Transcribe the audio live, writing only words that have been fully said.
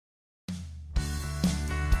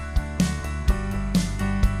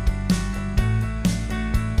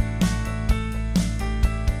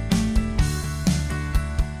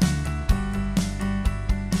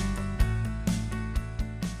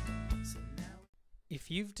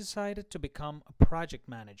If you've decided to become a project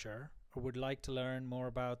manager or would like to learn more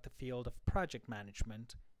about the field of project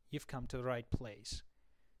management, you've come to the right place.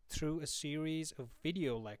 Through a series of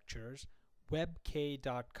video lectures,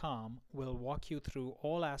 webk.com will walk you through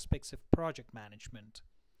all aspects of project management.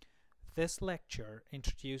 This lecture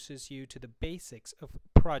introduces you to the basics of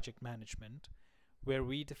project management, where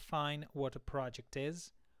we define what a project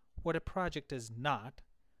is, what a project is not,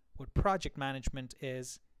 what project management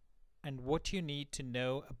is, and what you need to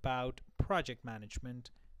know about project management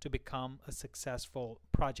to become a successful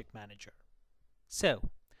project manager. So,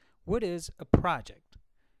 what is a project?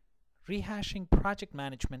 Rehashing Project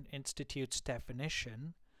Management Institute's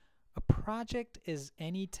definition, a project is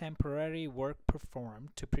any temporary work performed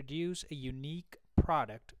to produce a unique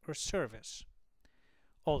product or service.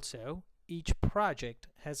 Also, each project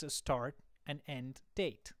has a start and end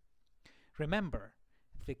date. Remember,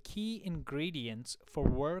 the key ingredients for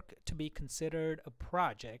work to be considered a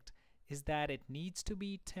project is that it needs to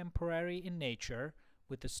be temporary in nature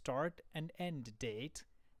with a start and end date,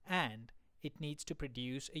 and it needs to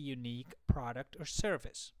produce a unique product or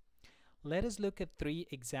service. Let us look at 3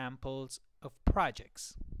 examples of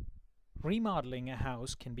projects. Remodeling a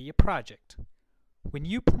house can be a project. When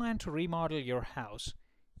you plan to remodel your house,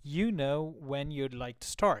 you know when you'd like to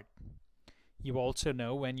start. You also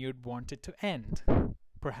know when you'd want it to end,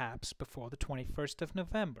 perhaps before the 21st of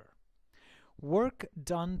November. Work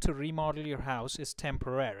done to remodel your house is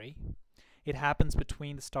temporary. It happens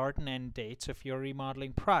between the start and end dates of your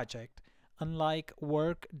remodeling project, unlike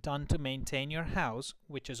work done to maintain your house,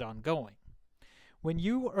 which is ongoing. When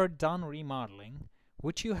you are done remodeling,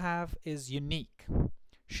 what you have is unique.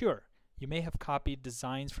 Sure, you may have copied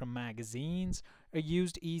designs from magazines or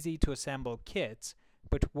used easy-to-assemble kits,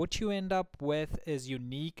 but what you end up with is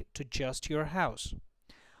unique to just your house.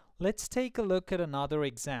 Let's take a look at another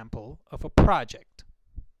example of a project.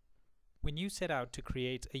 When you set out to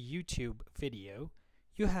create a YouTube video,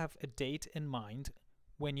 you have a date in mind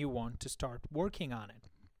when you want to start working on it.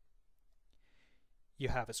 You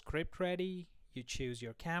have a script ready, you choose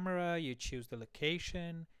your camera, you choose the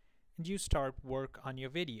location, and you start work on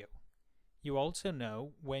your video. You also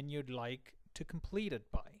know when you'd like to complete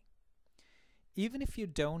it by. Even if you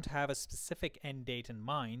don't have a specific end date in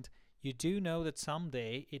mind, you do know that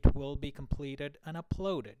someday it will be completed and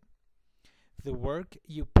uploaded. The work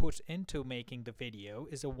you put into making the video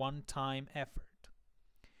is a one-time effort.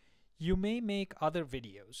 You may make other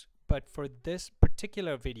videos, but for this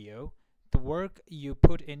particular video, the work you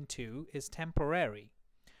put into is temporary.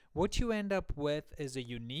 What you end up with is a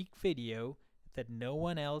unique video that no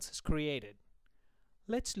one else has created.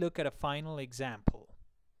 Let's look at a final example.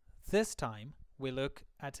 This time, we look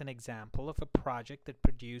at an example of a project that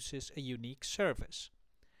produces a unique service.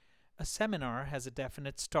 A seminar has a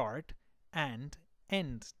definite start and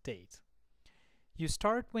end date. You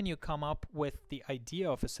start when you come up with the idea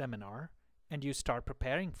of a seminar and you start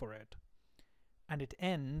preparing for it. And it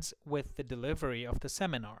ends with the delivery of the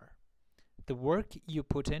seminar. The work you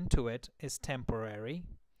put into it is temporary,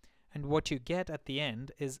 and what you get at the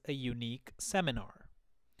end is a unique seminar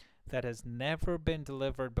that has never been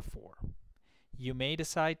delivered before. You may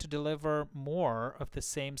decide to deliver more of the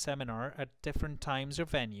same seminar at different times or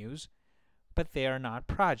venues, but they are not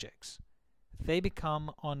projects. They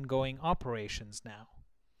become ongoing operations now.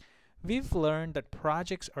 We've learned that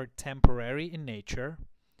projects are temporary in nature,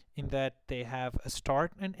 in that they have a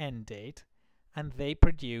start and end date, and they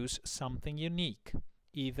produce something unique,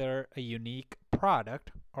 either a unique product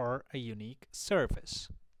or a unique service.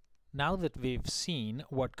 Now that we've seen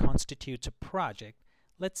what constitutes a project,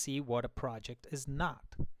 let's see what a project is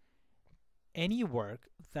not. Any work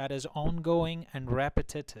that is ongoing and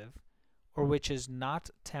repetitive, or which is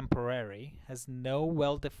not temporary, has no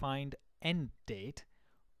well-defined end date,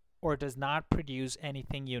 or does not produce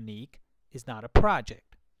anything unique, is not a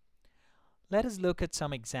project. Let us look at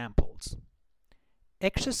some examples.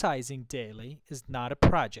 Exercising daily is not a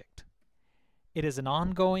project. It is an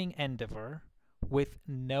ongoing endeavor with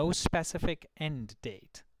no specific end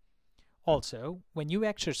date. Also, when you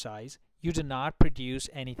exercise, you do not produce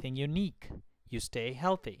anything unique. You stay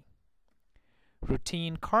healthy.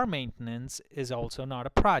 Routine car maintenance is also not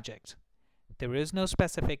a project. There is no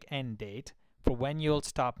specific end date for when you'll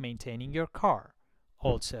stop maintaining your car.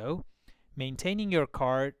 Also, maintaining your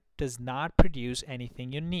car does not produce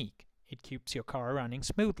anything unique. It keeps your car running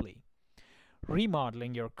smoothly.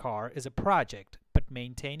 Remodeling your car is a project, but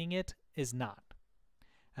maintaining it is not.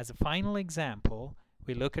 As a final example,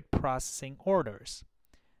 we look at processing orders.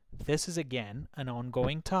 This is again an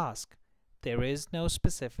ongoing task. There is no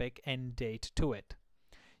specific end date to it.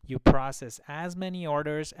 You process as many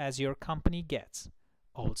orders as your company gets.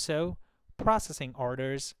 Also, processing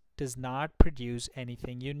orders does not produce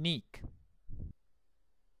anything unique.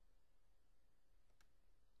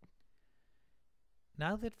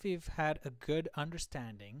 Now that we've had a good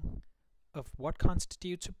understanding of what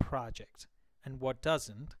constitutes a project and what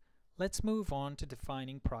doesn't, let's move on to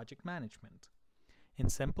defining project management. In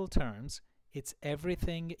simple terms, it's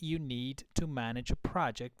everything you need to manage a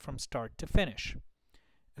project from start to finish.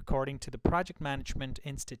 According to the Project Management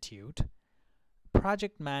Institute,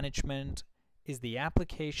 project management is the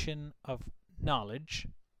application of knowledge,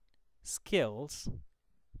 skills,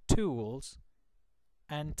 tools,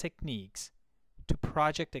 and techniques to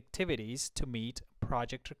project activities to meet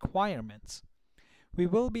project requirements. We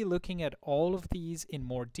will be looking at all of these in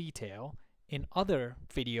more detail in other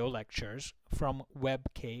video lectures from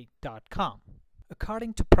webk.com.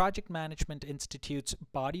 According to Project Management Institute's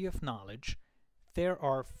body of knowledge, there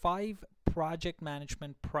are 5 project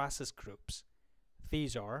management process groups.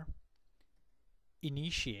 These are: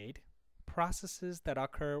 initiate, processes that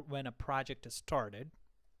occur when a project is started;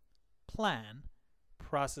 plan,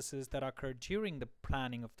 processes that occur during the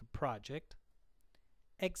planning of the project;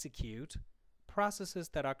 execute, processes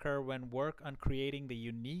that occur when work on creating the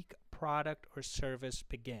unique product or service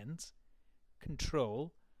begins;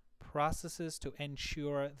 control, processes to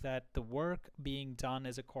ensure that the work being done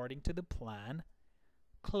is according to the plan;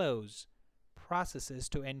 close, processes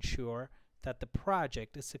to ensure that the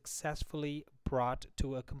project is successfully brought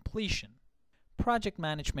to a completion. Project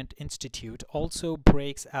Management Institute also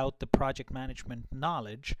breaks out the project management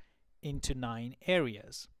knowledge into 9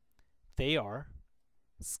 areas. They are: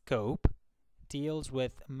 scope, deals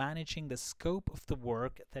with managing the scope of the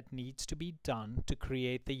work that needs to be done to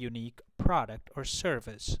create the unique product or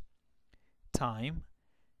service; time,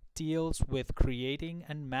 deals with creating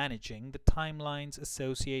and managing the timelines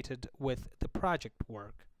associated with the project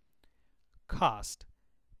work; cost,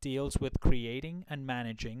 deals with creating and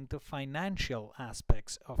managing the financial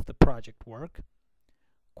aspects of the project work;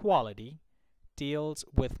 quality, deals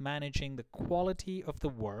with managing the quality of the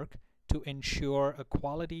work to ensure a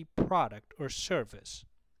quality product or service;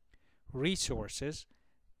 resources,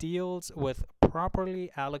 deals with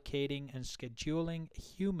properly allocating and scheduling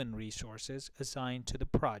human resources assigned to the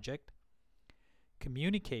project;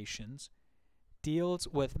 communications, deals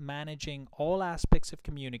with managing all aspects of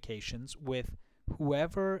communications with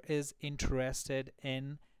whoever is interested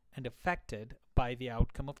in and affected by the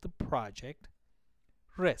outcome of the project;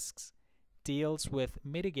 risks, deals with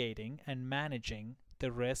mitigating and managing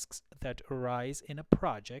the risks that arise in a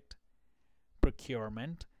project;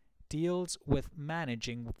 procurement, deals with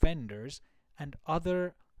managing vendors and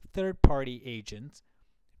other third-party agents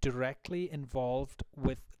directly involved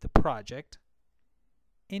with the project;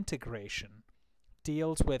 integration,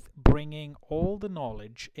 deals with bringing all the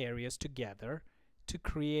knowledge areas together to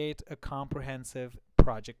create a comprehensive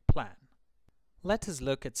project plan. Let us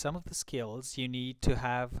look at some of the skills you need to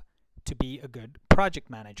have to be a good project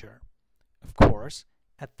manager. Of course,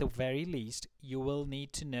 at the very least, you will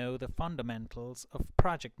need to know the fundamentals of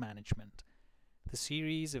project management. The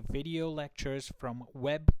series of video lectures from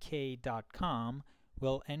webk.com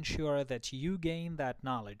will ensure that you gain that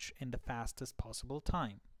knowledge in the fastest possible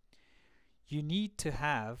time. You need to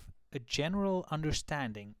have a general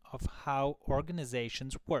understanding of how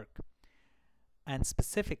organizations work, and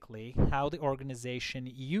specifically how the organization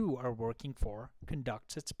you are working for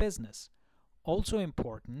conducts its business. Also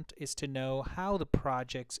important is to know how the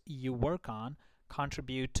projects you work on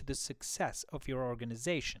contribute to the success of your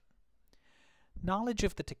organization. Knowledge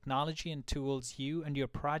of the technology and tools you and your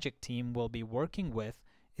project team will be working with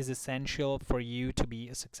is essential for you to be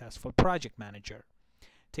a successful project manager.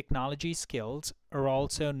 Technology skills are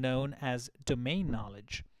also known as domain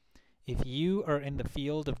knowledge. If you are in the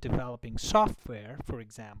field of developing software, for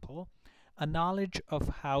example, a knowledge of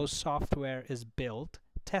how software is built,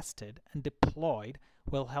 tested, and deployed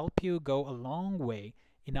will help you go a long way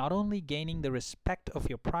in not only gaining the respect of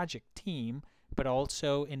your project team, but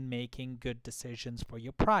also in making good decisions for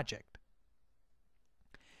your project.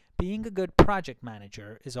 Being a good project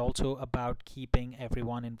manager is also about keeping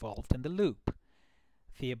everyone involved in the loop.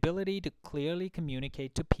 The ability to clearly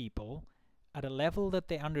communicate to people at a level that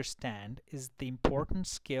they understand is the important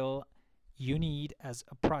skill you need as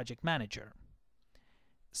a project manager.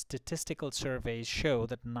 Statistical surveys show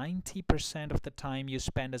that 90% of the time you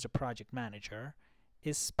spend as a project manager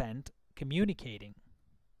is spent communicating.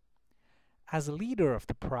 As a leader of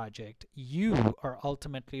the project, you are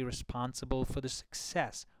ultimately responsible for the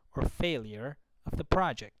success or failure of the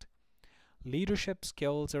project. Leadership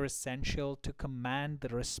skills are essential to command the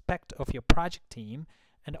respect of your project team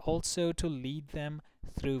and also to lead them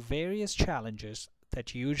through various challenges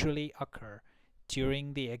that usually occur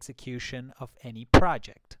during the execution of any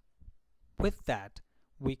project. With that,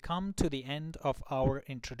 we come to the end of our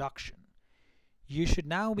introduction. You should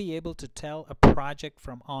now be able to tell a project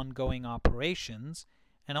from ongoing operations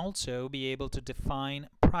and also be able to define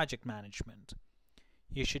project management.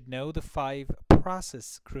 You should know the 5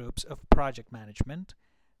 process groups of project management,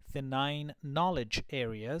 the 9 knowledge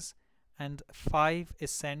areas, and 5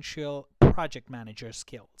 essential project manager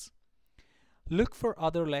skills. Look for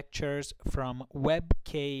other lectures from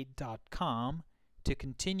webk.com to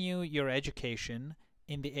continue your education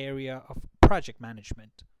in the area of project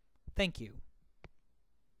management. Thank you.